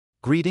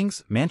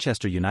Greetings,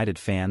 Manchester United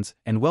fans,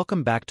 and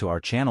welcome back to our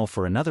channel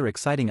for another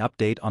exciting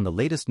update on the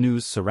latest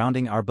news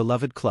surrounding our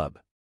beloved club.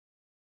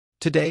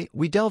 Today,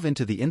 we delve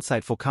into the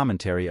insightful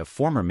commentary of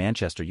former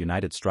Manchester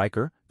United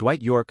striker,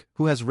 Dwight Yorke,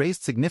 who has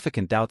raised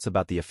significant doubts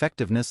about the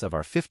effectiveness of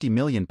our £50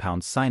 million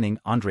signing,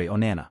 Andre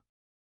Onana.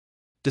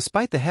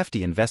 Despite the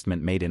hefty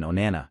investment made in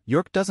Onana,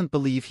 Yorke doesn't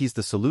believe he's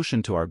the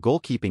solution to our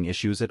goalkeeping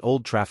issues at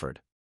Old Trafford.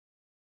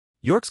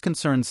 Yorke's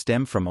concerns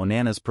stem from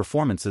Onana's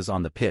performances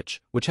on the pitch,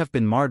 which have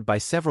been marred by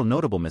several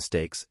notable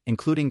mistakes,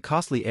 including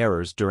costly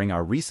errors during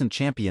our recent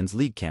Champions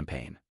League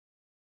campaign.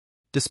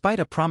 Despite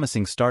a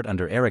promising start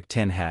under Erik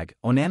ten Hag,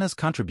 Onana's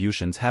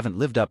contributions haven't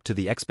lived up to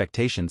the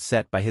expectations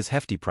set by his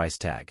hefty price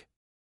tag.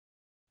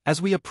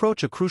 As we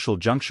approach a crucial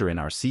juncture in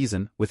our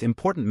season, with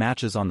important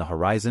matches on the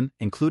horizon,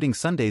 including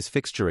Sunday's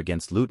fixture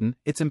against Luton,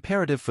 it's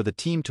imperative for the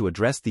team to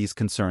address these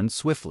concerns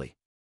swiftly.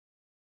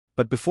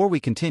 But before we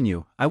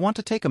continue, I want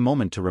to take a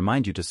moment to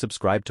remind you to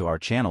subscribe to our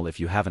channel if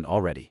you haven't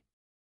already.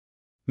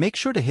 Make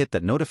sure to hit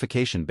that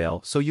notification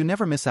bell so you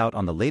never miss out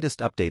on the latest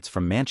updates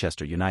from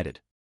Manchester United.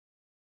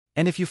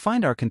 And if you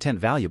find our content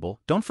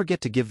valuable, don't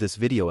forget to give this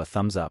video a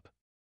thumbs up.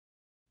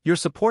 Your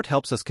support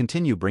helps us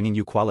continue bringing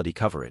you quality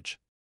coverage.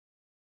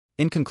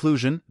 In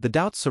conclusion, the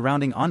doubts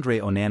surrounding Andre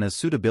Onana's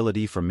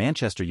suitability for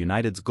Manchester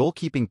United's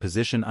goalkeeping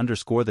position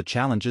underscore the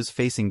challenges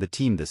facing the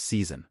team this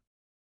season.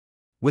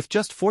 With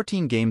just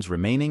 14 games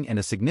remaining and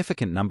a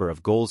significant number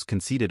of goals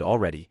conceded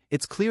already,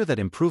 it's clear that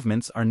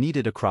improvements are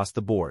needed across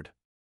the board.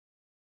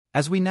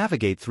 As we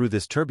navigate through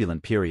this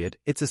turbulent period,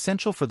 it's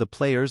essential for the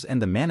players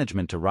and the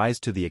management to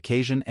rise to the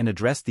occasion and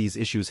address these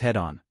issues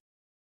head-on.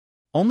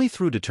 Only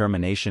through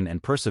determination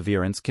and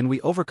perseverance can we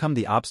overcome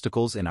the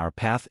obstacles in our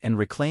path and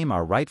reclaim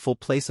our rightful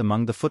place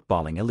among the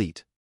footballing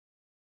elite.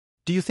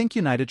 Do you think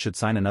United should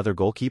sign another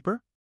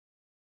goalkeeper?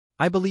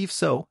 I believe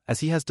so,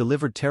 as he has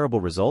delivered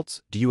terrible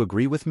results. Do you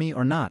agree with me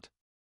or not?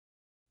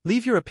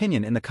 Leave your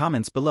opinion in the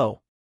comments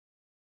below.